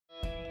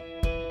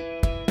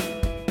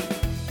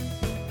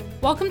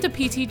Welcome to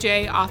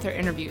PTJ Author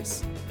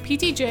Interviews.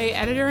 PTJ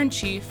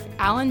Editor-in-Chief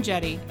Alan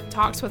Jette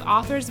talks with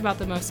authors about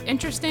the most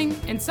interesting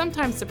and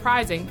sometimes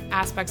surprising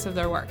aspects of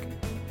their work.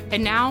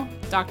 And now,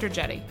 Dr.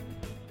 Jette.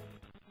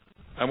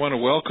 I want to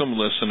welcome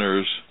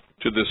listeners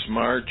to this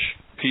March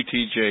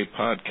PTJ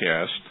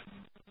podcast.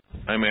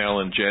 I'm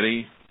Alan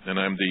Jette, and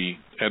I'm the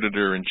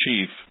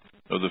Editor-in-Chief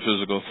of the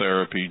Physical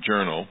Therapy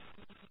Journal.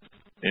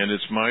 And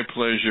it's my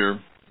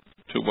pleasure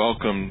to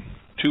welcome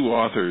two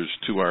authors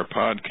to our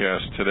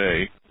podcast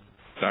today,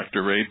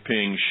 Dr.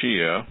 Ruiping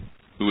Xia,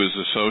 who is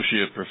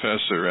Associate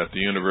Professor at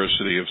the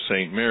University of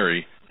St.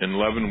 Mary in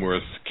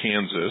Leavenworth,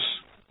 Kansas,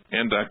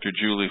 and Dr.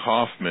 Julie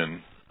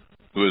Hoffman,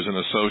 who is an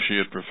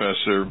Associate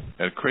Professor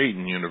at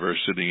Creighton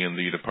University in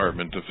the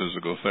Department of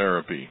Physical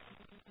Therapy.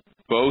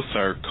 Both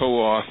are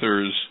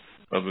co-authors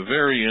of a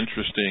very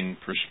interesting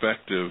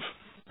perspective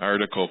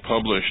article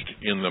published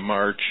in the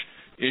March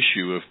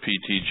issue of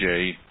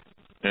PTJ,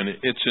 and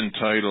it's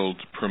entitled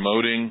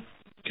Promoting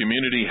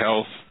Community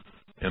Health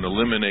and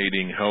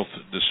Eliminating Health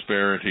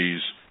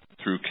Disparities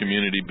through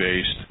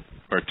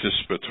Community-Based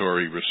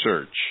Participatory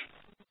Research.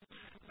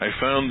 I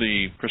found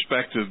the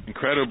perspective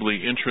incredibly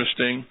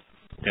interesting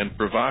and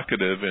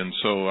provocative, and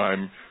so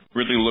I'm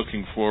really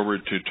looking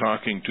forward to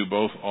talking to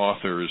both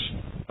authors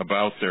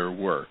about their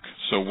work.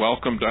 So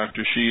welcome,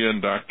 Dr. Xia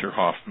and Dr.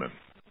 Hoffman.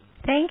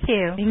 Thank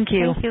you. Thank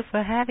you. Thank you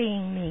for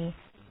having me.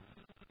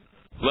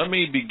 Let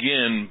me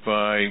begin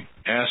by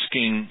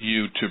asking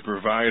you to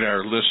provide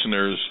our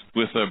listeners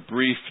with a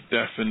brief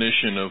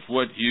definition of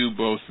what you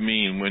both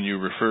mean when you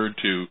refer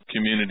to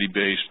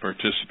community-based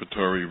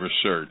participatory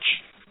research.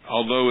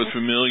 Although it's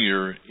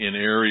familiar in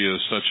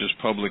areas such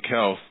as public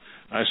health,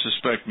 I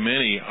suspect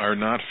many are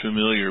not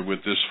familiar with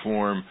this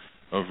form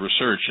of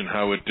research and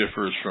how it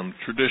differs from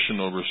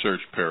traditional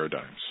research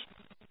paradigms.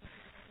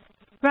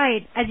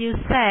 Right. As you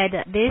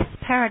said, this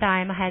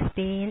paradigm has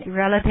been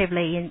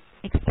relatively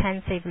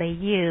extensively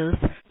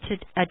used to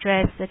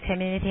address the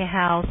community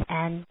health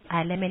and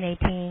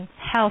eliminating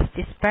health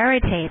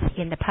disparities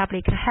in the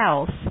public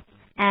health.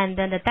 And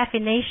then the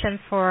definition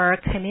for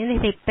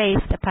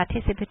community-based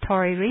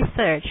participatory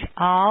research,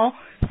 or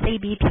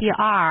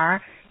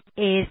CBPR,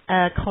 is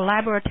a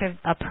collaborative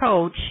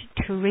approach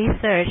to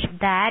research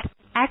that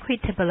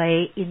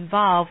equitably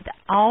involved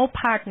all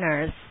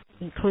partners,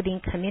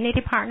 including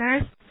community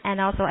partners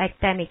and also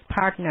academic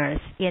partners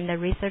in the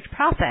research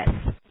process.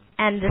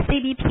 And the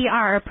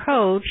CBPR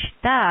approach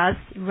does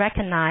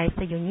recognize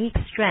the unique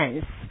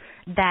strengths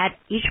that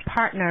each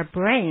partner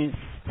brings,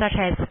 such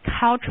as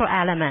cultural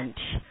element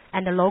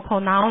and the local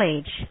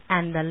knowledge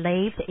and the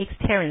lived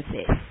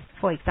experiences,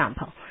 for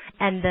example.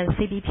 And the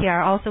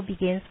CBPR also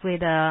begins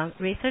with a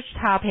research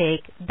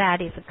topic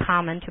that is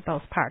common to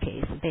both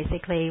parties,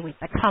 basically with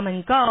a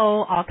common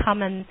goal or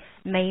common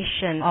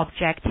mission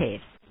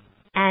objectives.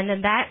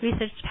 And that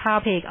research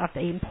topic of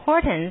the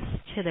importance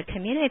to the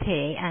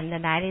community, and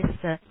that is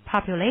the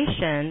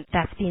population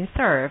that's being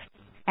served.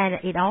 And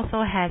it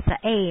also has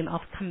the aim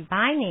of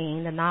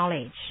combining the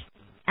knowledge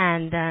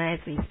and, as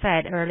we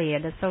said earlier,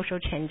 the social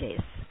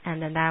changes,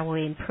 and then that will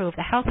improve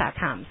the health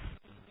outcomes,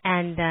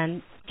 and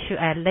then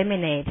to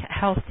eliminate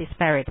health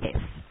disparities.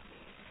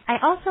 I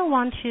also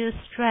want to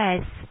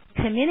stress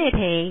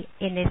community,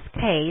 in this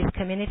case,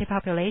 community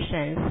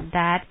populations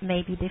that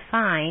may be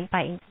defined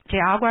by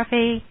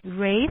geography,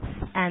 race,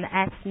 and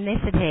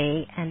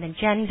ethnicity, and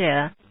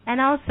gender, and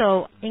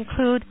also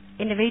include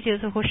individuals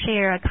who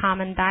share a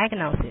common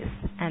diagnosis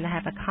and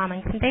have a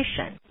common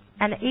condition.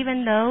 And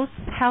even those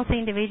healthy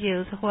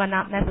individuals who are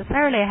not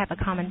necessarily have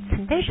a common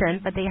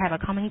condition, but they have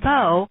a common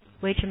goal,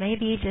 which may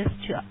be just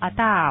to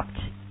adopt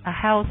a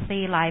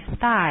healthy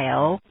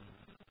lifestyle.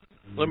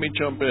 Let me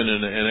jump in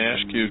and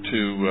ask you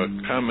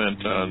to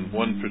comment on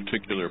one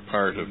particular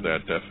part of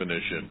that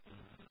definition.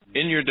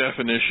 In your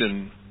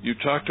definition, you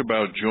talked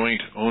about joint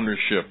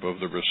ownership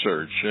of the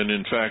research, and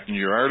in fact, in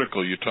your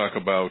article, you talk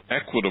about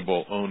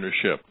equitable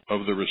ownership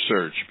of the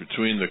research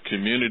between the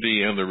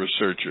community and the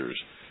researchers.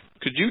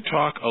 Could you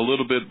talk a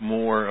little bit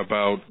more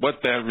about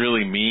what that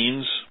really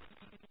means?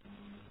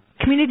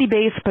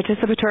 Community-based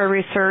participatory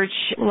research,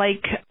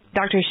 like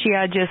Dr.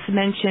 Xia just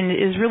mentioned,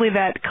 is really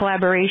that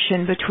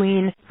collaboration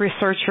between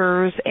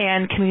researchers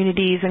and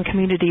communities and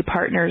community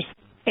partners.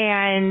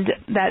 And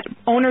that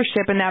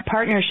ownership and that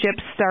partnership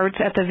starts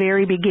at the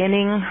very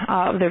beginning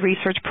of the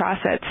research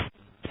process,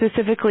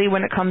 specifically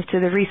when it comes to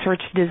the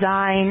research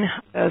design,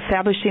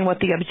 establishing what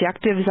the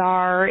objectives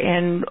are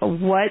and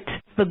what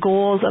the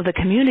goals of the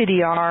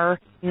community are,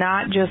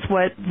 not just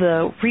what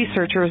the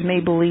researchers may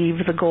believe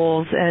the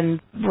goals and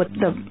what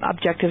the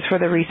objectives for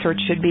the research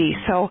should be.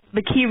 So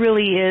the key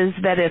really is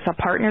that it's a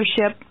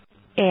partnership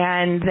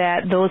and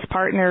that those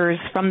partners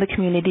from the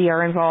community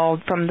are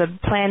involved from the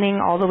planning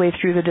all the way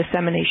through the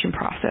dissemination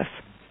process.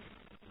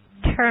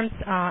 In terms,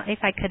 if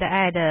I could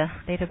add a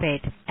little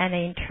bit, and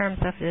in terms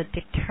of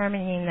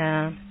determining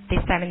the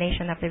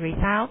dissemination of the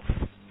results,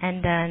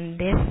 and then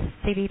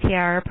this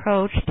CBPR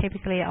approach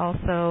typically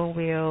also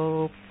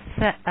will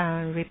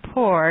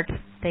report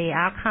the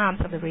outcomes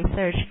of the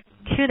research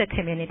to the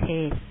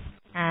communities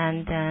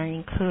and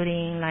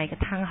including like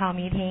town hall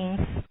meetings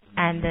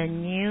and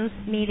news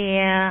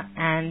media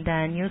and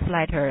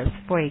newsletters,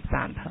 for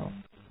example.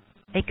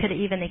 It could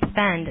even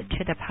expand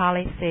to the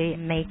policy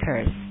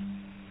makers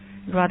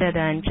rather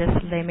than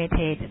just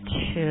limited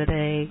to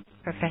the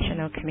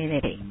professional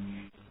community.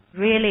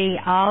 Really,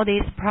 all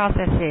these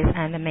processes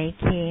and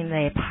making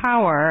the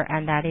power,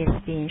 and that is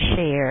being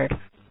shared.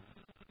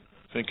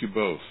 Thank you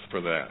both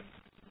for that.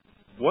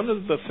 One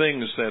of the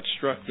things that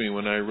struck me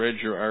when I read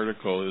your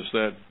article is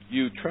that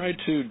you tried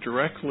to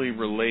directly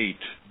relate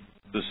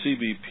the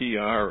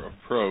CBPR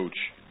approach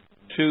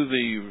to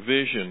the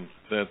vision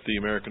that the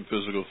American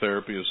Physical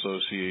Therapy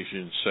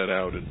Association set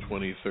out in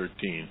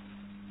 2013.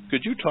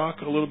 Could you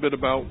talk a little bit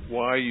about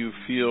why you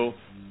feel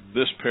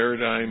this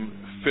paradigm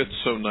fits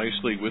so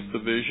nicely with the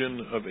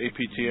vision of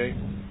APTA?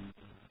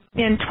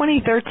 In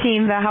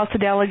 2013, the House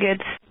of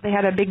Delegates, they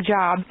had a big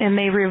job, and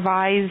they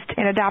revised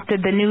and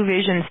adopted the new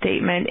vision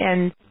statement,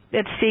 and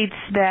it states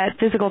that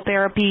physical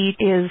therapy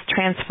is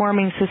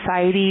transforming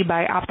society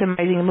by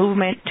optimizing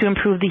movement to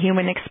improve the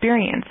human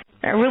experience.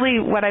 Really,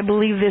 what I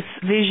believe this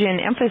vision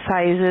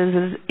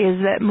emphasizes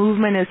is that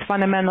movement is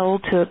fundamental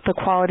to the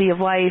quality of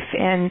life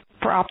and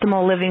for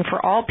optimal living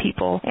for all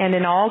people and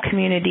in all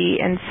community.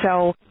 And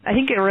so I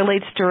think it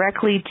relates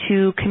directly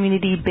to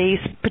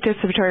community-based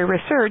participatory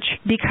research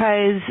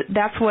because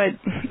that's what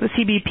the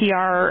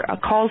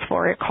CBPR calls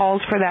for. It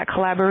calls for that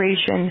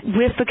collaboration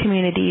with the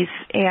communities.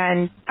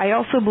 And I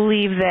also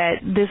believe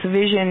that this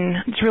vision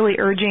is really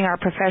urging our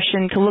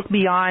profession to look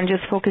beyond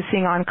just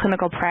focusing on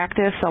clinical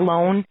practice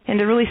alone and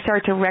to really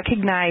start to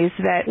recognize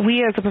that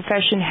we as a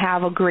profession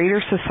have a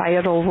greater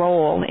societal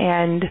role,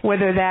 and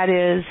whether that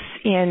is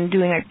in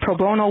doing like pro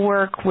bono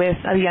work with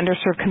the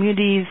underserved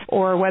communities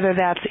or whether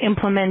that's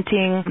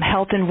implementing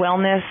health and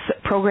wellness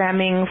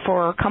programming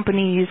for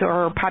companies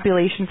or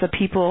populations of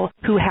people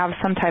who have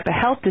some type of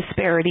health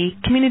disparity,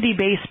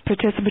 community-based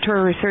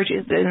participatory research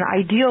is an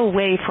ideal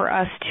way for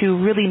us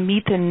to really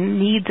meet the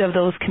needs of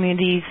those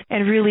communities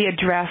and really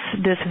address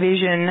this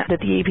vision that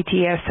the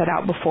APTA has set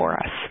out before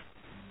us.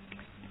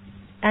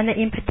 And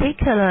in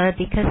particular,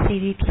 because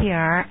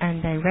CBPR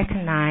and then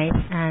recognize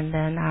and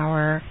then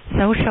our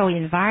social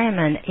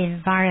environment,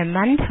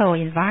 environmental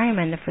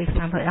environment, for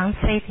example,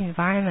 unsafe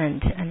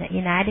environment and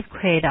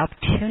inadequate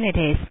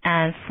opportunities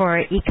and for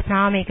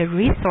economic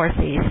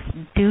resources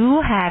do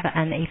have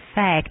an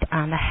effect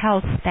on the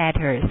health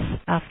status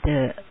of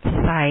the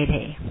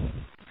society.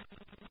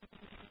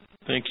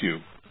 Thank you.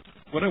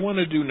 What I want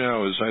to do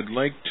now is I'd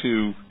like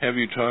to have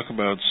you talk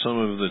about some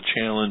of the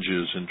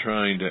challenges in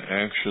trying to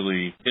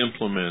actually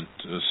implement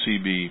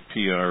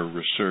CBPR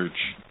research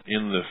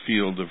in the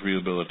field of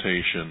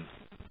rehabilitation.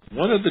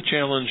 One of the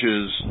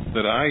challenges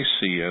that I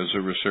see as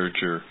a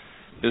researcher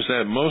is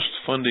that most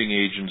funding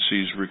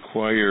agencies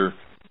require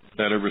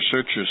that a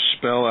researcher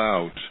spell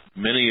out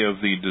many of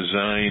the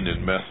design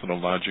and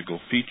methodological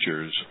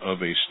features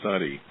of a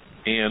study.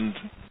 And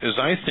as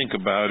I think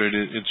about it,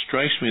 it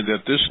strikes me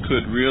that this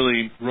could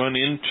really run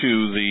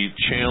into the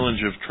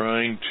challenge of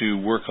trying to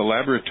work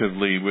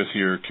collaboratively with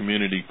your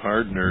community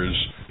partners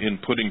in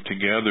putting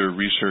together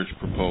research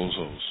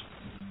proposals.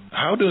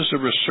 How does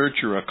a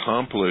researcher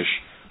accomplish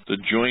the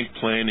joint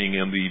planning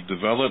and the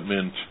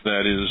development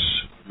that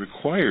is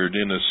required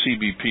in a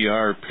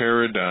CBPR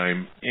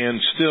paradigm and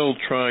still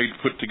try to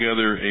put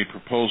together a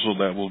proposal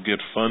that will get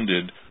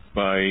funded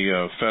by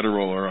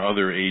federal or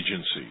other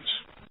agencies?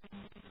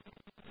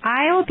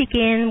 I will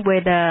begin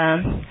with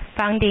the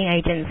funding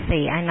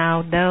agency. I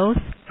know those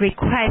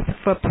requests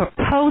for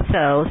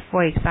proposals,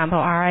 for example,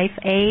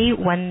 RFA,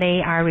 when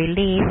they are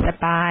released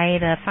by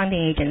the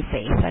funding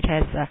agency, such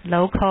as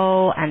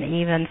local and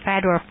even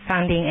federal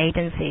funding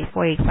agencies,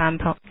 for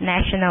example,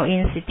 National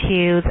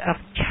Institute of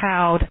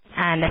Child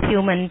and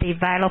Human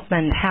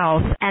Development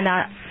Health, and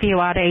a few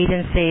other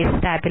agencies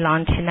that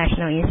belong to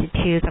National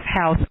Institutes of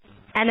Health.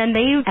 And then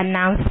they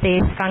announce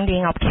these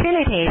funding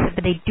opportunities,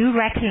 but they do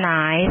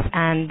recognize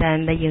and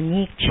then the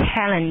unique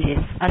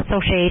challenges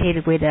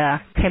associated with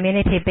a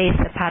community-based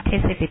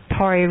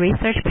participatory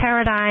research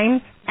paradigm.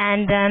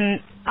 And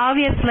then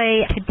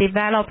obviously to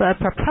develop a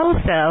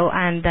proposal,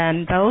 and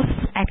then those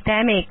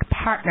academic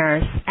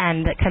partners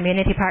and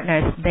community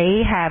partners,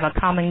 they have a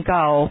common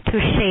goal to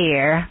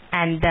share.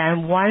 And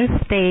then once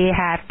they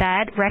have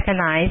that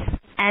recognized,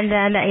 and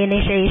then the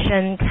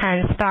initiation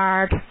can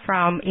start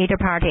from either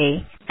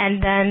party.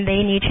 And then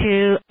they need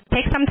to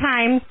take some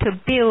time to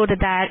build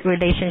that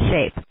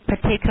relationship,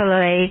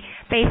 particularly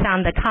based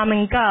on the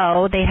common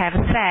goal they have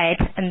set,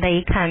 and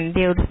they can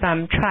build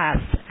some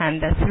trust.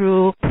 And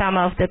through some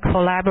of the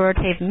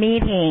collaborative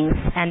meetings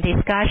and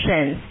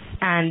discussions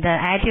and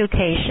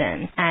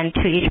education and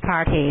to each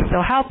party,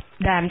 so help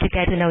them to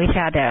get to know each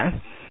other.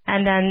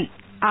 And then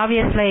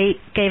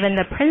obviously, given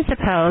the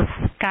principles,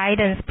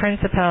 guidance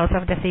principles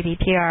of the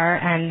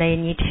CBPR, and they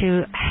need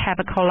to have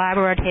a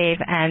collaborative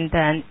and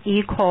an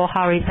equal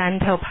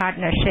horizontal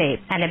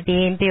partnership and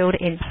being built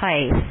in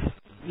place.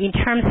 In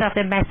terms of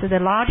the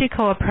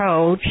methodological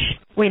approach,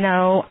 we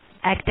know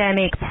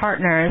academic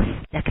partners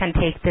can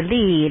take the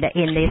lead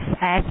in this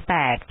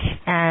aspect,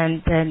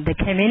 and the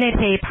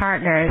community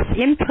partners'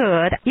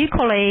 input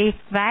equally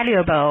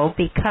valuable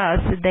because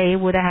they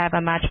would have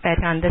a much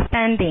better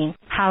understanding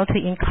how to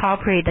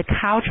incorporate the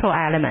cultural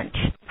element,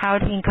 how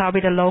to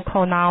incorporate the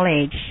local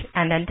knowledge,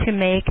 and then to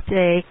make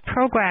the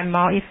program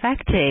more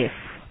effective.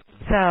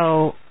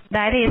 So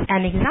that is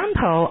an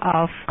example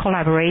of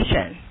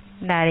collaboration.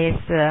 That is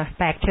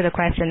back to the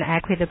question,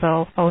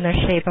 equitable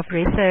ownership of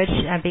research,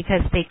 because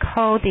they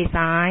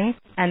co-design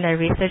and the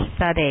research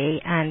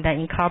study and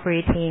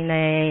incorporating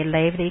the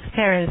lived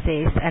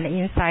experiences and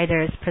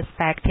insiders'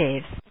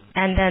 perspectives.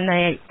 And then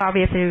they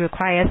obviously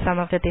require some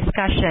of the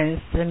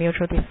discussions, the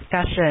mutual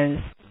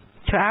discussions.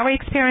 To our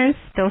experience,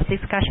 those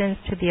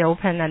discussions to be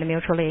open and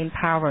mutually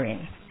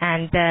empowering.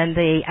 And then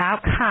the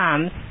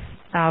outcomes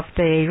of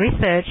the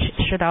research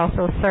should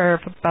also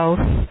serve both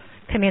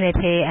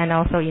community and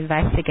also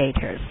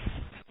investigators.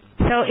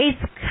 So it's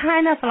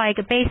kind of like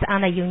based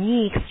on a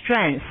unique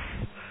strength,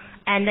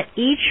 and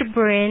each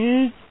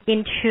bring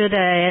into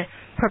the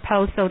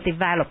proposal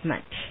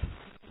development.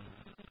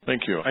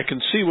 Thank you. I can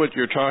see what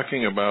you're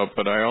talking about,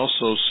 but I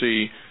also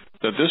see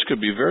that this could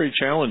be very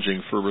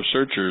challenging for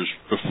researchers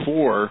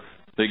before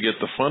they get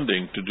the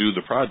funding to do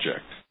the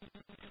project.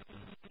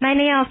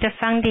 Many of the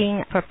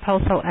funding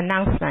proposal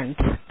announcement,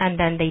 and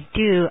then they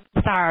do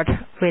start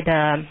with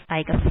a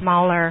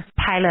smaller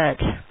pilot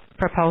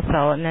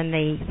proposal, and then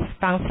they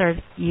sponsor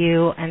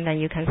you, and then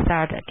you can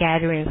start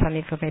gathering some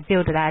information,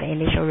 build that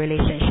initial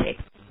relationship.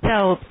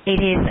 So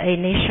it is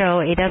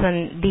initial, it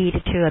doesn't lead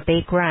to a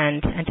big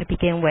grant, and to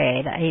begin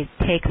with, it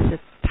takes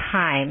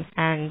time,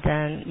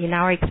 and in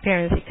our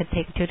experience, it could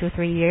take 2 to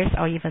 3 years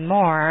or even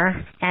more.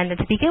 And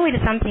to begin with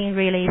something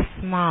really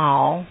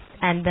small,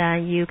 and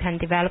then you can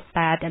develop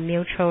that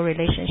mutual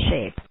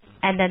relationship.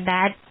 And then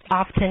that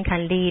often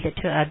can lead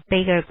to a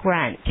bigger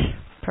grant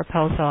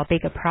proposal, a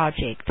bigger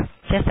project,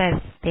 just as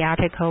the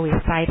article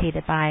was cited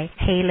by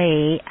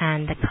Haley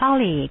and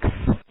colleagues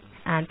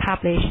and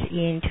published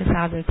in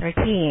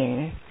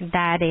 2013.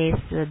 That is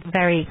a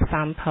very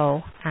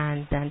example,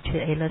 and then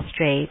to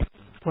illustrate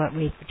what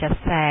we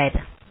just said.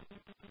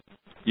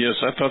 Yes,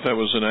 I thought that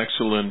was an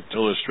excellent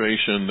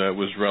illustration that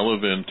was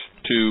relevant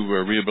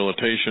to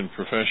rehabilitation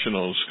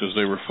professionals because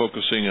they were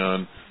focusing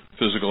on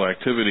physical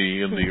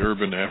activity in the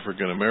urban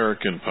African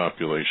American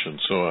population.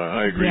 So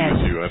I agree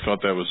with you. I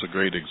thought that was a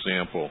great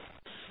example.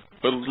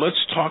 But let's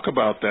talk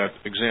about that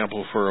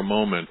example for a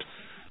moment.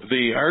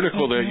 The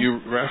article that you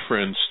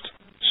referenced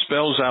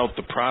spells out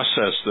the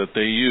process that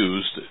they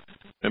used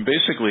and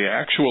basically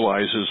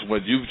actualizes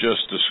what you've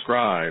just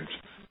described.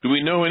 Do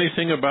we know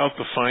anything about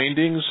the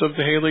findings of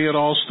the Haley et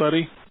al.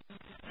 Study?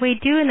 We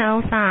do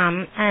know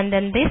some, and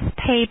then this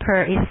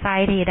paper is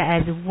cited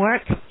as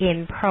work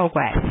in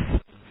progress.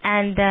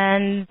 And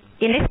then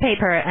in this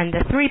paper, and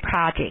the 3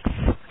 projects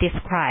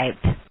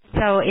described.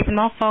 So it's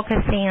more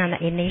focusing on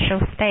the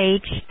initial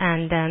stage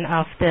and then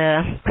of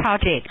the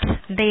project.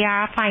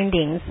 Their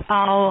findings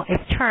all is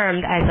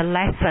termed as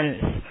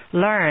lessons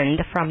learned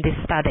from this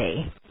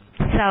study.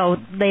 So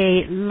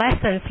the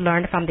lessons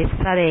learned from this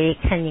study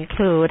can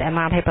include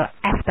multiple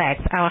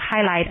aspects. I'll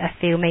highlight a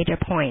few major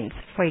points,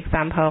 for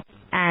example.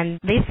 And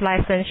these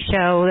lessons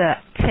show the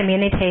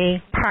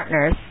community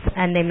partners,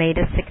 and they made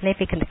a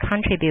significant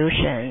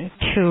contribution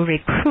to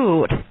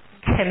recruit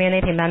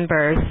community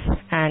members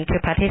and to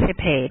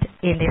participate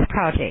in this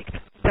project.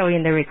 So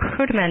in the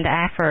recruitment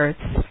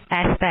efforts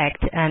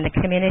aspect, and the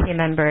community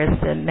members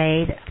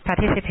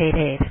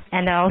participated.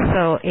 And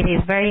also it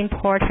is very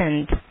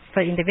important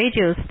for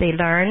individuals, they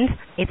learned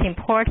it's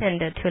important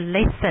to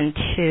listen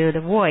to the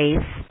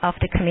voice of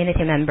the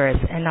community members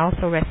and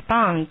also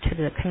respond to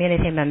the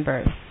community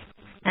members.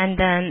 And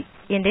then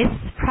in this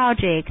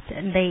project,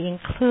 they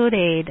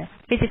included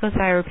physical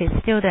therapy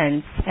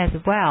students as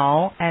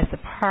well as a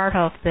part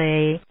of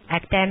the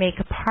academic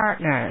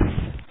partners.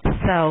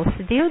 So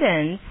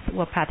students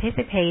were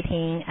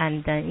participating,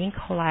 and then in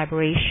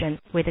collaboration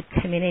with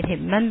the community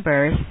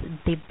members,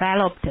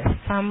 developed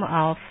some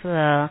of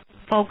the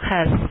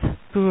focus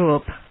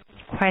group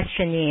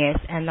questionnaires,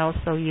 and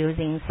also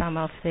using some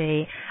of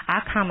the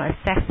outcome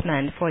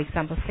assessment, for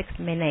example,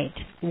 6-minute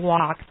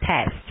walk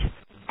test.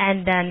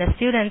 And then the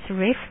students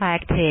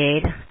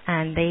reflected,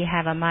 and they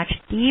have a much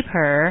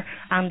deeper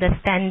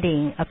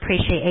understanding,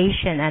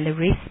 appreciation, and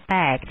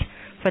respect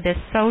for the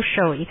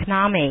social,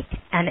 economic,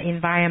 and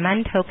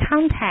environmental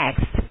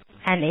context,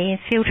 and in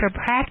future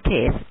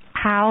practice,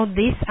 how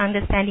this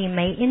understanding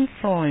may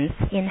influence,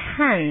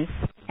 enhance,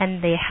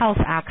 and the health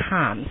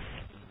outcomes.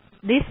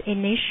 These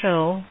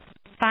initial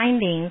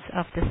findings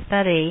of the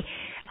study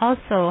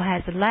also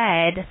has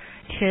led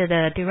to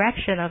the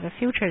direction of the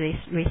future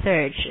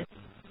research.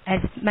 As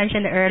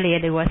mentioned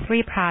earlier, there were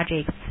 3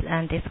 projects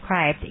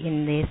described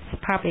in this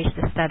published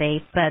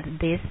study, but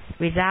this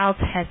result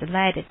has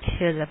led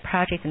to the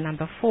project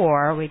number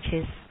 4, which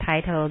is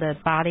titled the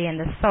Body and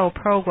the Soul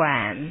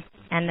Program,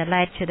 and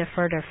led to the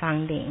further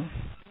funding,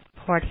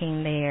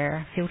 supporting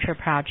their future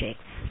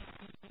projects.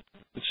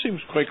 It seems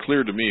quite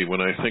clear to me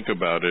when I think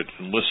about it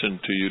and listen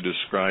to you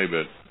describe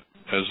it.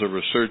 As a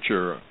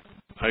researcher,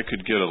 I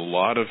could get a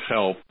lot of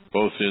help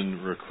both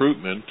in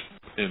recruitment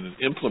and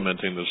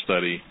implementing the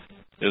study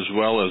as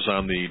well as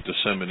on the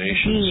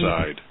dissemination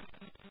side.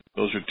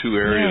 Those are two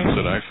areas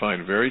that I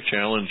find very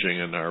challenging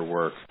in our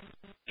work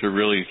to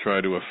really try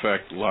to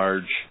affect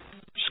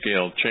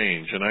large-scale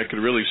change. And I could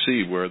really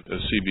see where the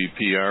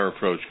CBPR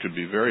approach could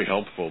be very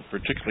helpful,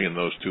 particularly in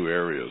those two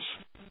areas.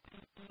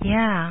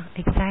 Yeah,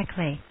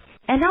 exactly.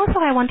 And also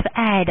I want to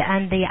add,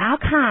 and the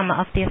outcome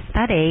of this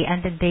study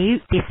and the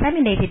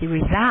disseminated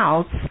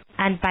results,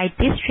 and by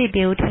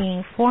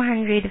distributing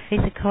 400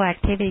 physical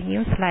activity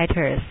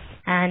newsletters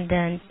and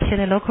to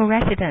the local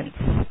residents,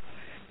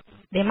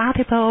 the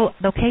multiple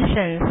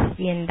locations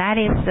in that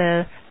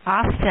is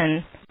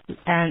Austin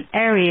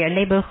area,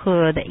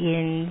 neighborhood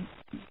in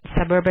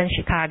suburban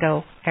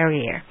Chicago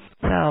area.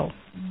 So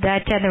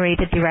that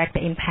generated direct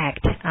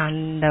impact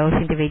on those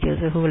individuals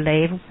who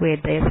live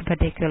with this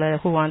particular,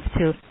 who wants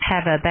to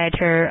have a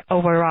better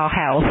overall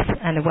health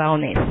and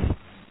wellness.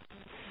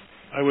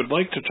 I would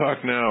like to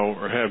talk now,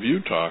 or have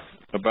you talk,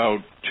 about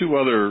two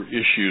other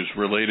issues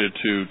related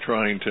to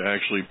trying to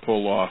actually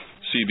pull off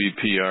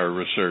CBPR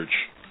research.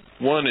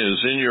 One is,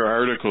 in your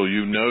article,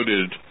 you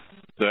noted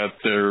that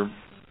there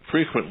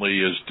frequently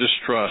is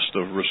distrust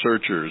of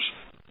researchers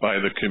by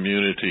the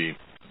community.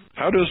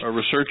 How does a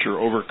researcher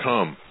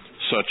overcome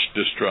such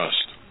distrust?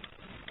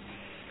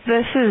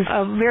 This is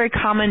a very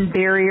common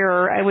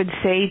barrier, I would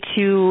say,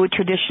 to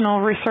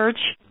traditional research,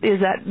 is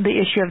that the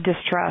issue of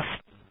distrust.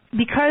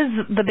 Because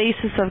the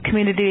basis of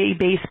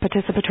community-based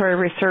participatory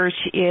research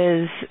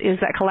is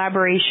that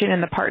collaboration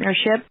and the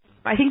partnership,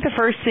 I think the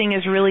first thing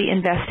is really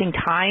investing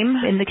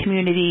time in the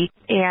community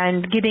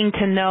and getting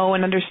to know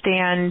and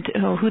understand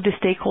who the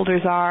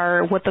stakeholders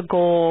are, what the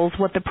goals,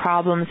 what the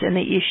problems and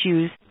the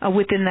issues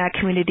within that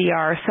community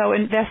are. So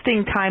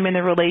investing time in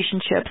the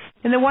relationships.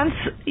 And then once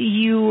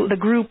the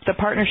group, the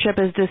partnership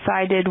has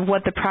decided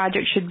what the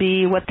project should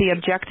be, what the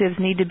objectives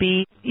need to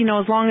be,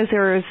 as long as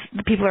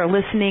the people are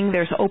listening,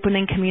 there's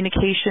open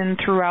communication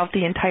throughout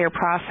the entire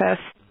process.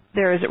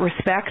 There is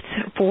respect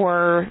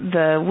for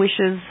the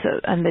wishes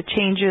and the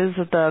changes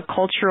of the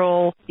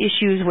cultural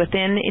issues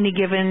within any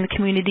given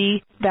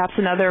community. That's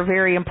another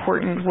very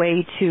important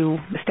way to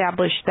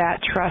establish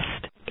that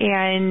trust.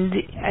 And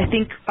I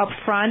think up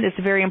front it's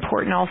very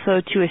important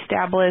also to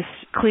establish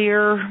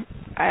clear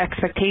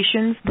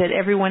expectations, that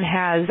everyone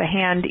has a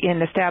hand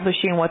in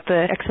establishing what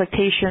the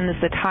expectations,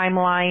 the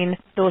timeline,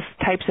 those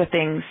types of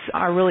things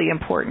are really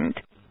important.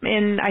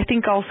 And I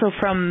think also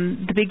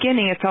from the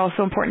beginning, it's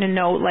also important to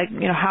note,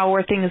 how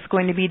are things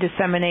going to be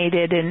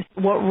disseminated and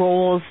what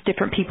roles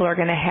different people are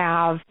going to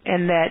have,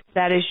 and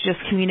that is just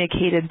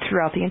communicated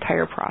throughout the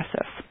entire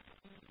process.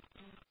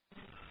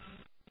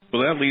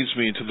 Well, that leads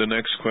me to the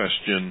next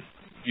question.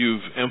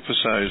 You've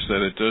emphasized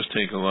that it does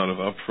take a lot of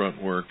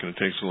upfront work and it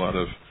takes a lot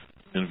of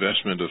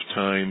investment of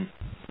time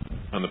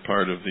on the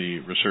part of the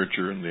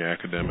researcher and the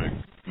academic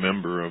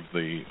member of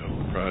the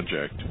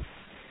project.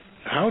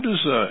 How does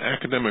an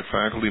academic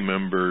faculty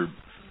member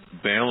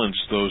balance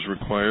those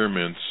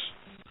requirements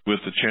with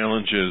the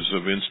challenges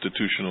of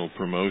institutional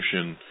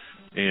promotion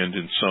and,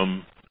 in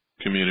some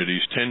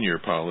communities, tenure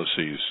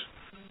policies?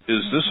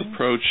 Is this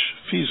approach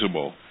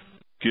feasible,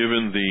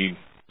 given the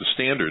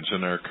standards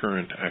in our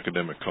current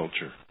academic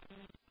culture?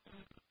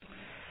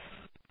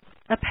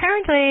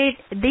 Apparently,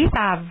 these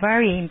are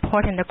very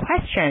important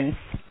questions.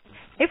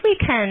 If we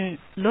can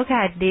look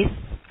at this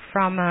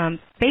from a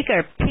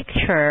bigger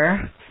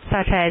picture,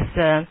 such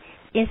as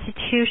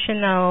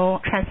institutional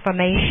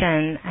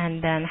transformation,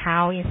 and then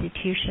how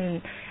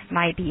institutions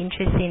might be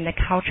interested in the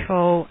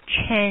cultural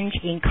change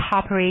in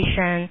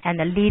cooperation and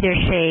the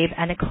leadership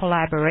and the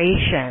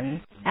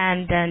collaboration.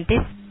 And then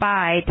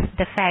despite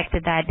the fact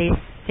that this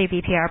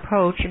CBPR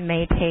approach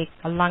may take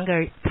a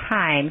longer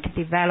time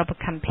to develop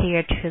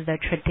compared to the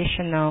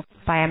traditional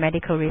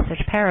biomedical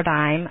research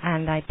paradigm,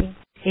 and I think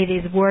it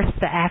is worth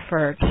the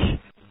effort.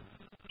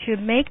 To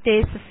make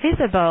this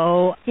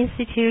feasible,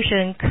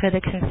 institutions could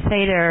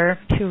consider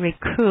to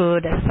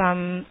recruit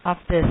some of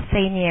the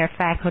senior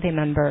faculty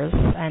members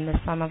and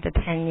some of the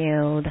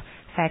tenured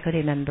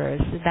faculty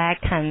members. That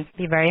can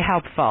be very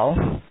helpful.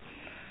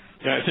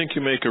 Yeah, I think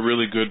you make a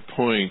really good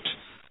point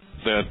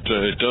that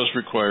it does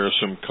require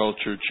some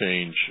culture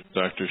change,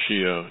 Dr.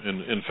 Xia.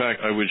 And in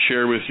fact, I would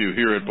share with you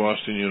here at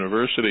Boston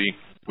University,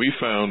 we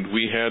found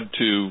we had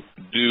to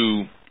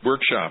do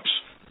workshops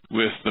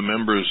with the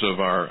members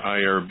of our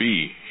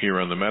IRB here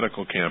on the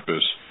medical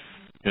campus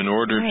in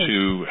order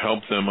to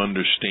help them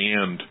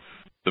understand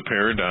the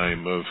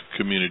paradigm of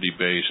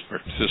community-based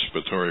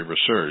participatory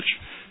research.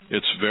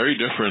 It's very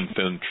different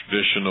than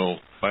traditional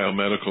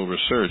biomedical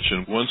research,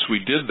 and once we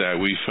did that,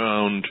 we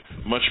found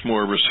much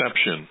more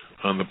reception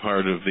on the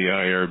part of the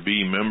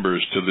IRB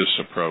members to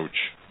this approach.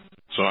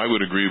 So I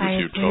would agree with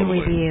you totally.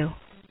 I agree with you.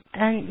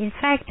 And in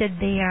fact,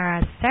 there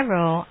are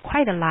several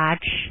quite large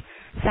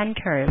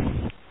centers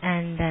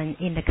and then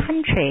in the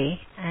country,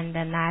 and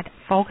then that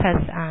focus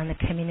on the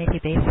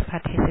community-based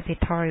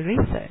participatory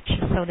research.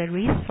 So the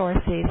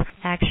resources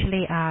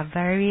actually are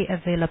very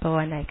available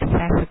and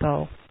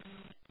accessible.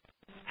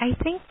 I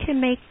think to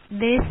make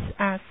this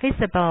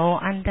feasible,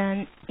 and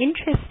then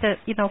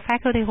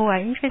faculty who are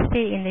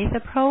interested in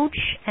this approach,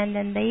 and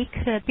then they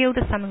could build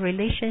some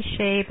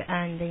relationship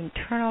and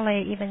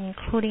internally, even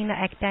including the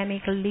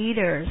academic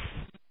leaders,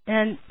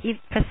 and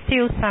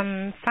pursue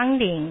some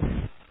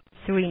fundings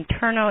through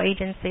internal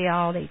agency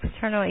or the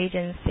external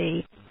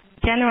agency.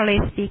 Generally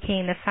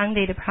speaking, the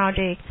funded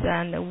projects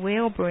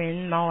will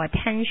bring more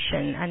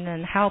attention and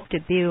then help to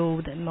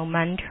build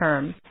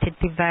momentum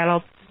to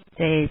develop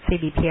the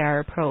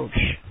CBPR approach.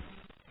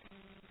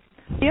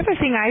 The other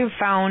thing I've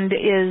found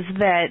is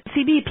that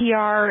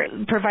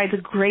CBPR provides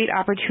a great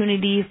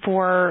opportunity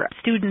for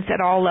students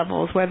at all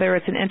levels, whether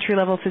it's an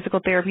entry-level physical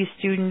therapy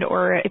student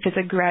or if it's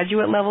a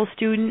graduate-level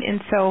student. And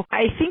so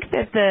I think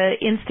that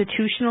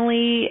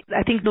institutionally,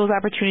 I think those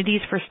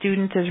opportunities for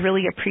students is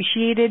really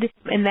appreciated,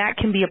 and that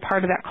can be a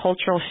part of that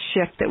cultural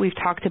shift that we've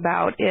talked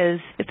about, is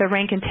if the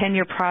rank and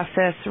tenure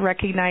process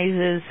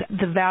recognizes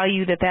the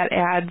value that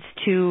adds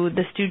to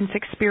the student's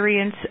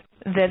experience,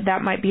 that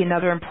might be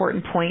another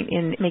important point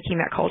in making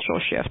that cultural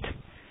shift.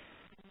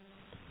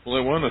 Well,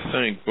 I want to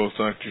thank both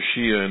Dr.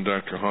 Xia and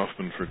Dr.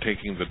 Hoffman for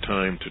taking the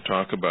time to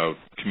talk about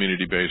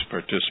community-based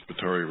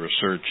participatory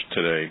research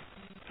today.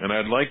 And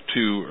I'd like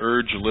to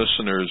urge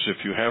listeners,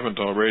 if you haven't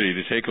already,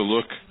 to take a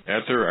look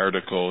at their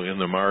article in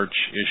the March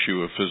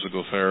issue of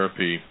Physical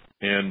Therapy.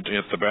 And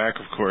at the back,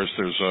 of course,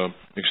 there's an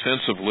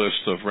extensive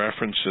list of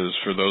references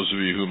for those of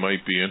you who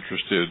might be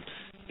interested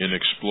in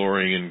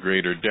exploring in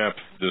greater depth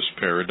this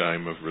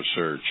paradigm of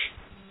research.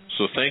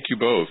 So thank you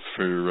both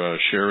for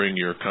sharing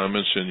your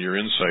comments and your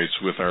insights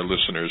with our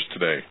listeners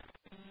today.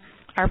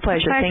 Our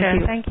pleasure.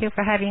 Thank you. Thank you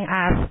for having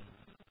us.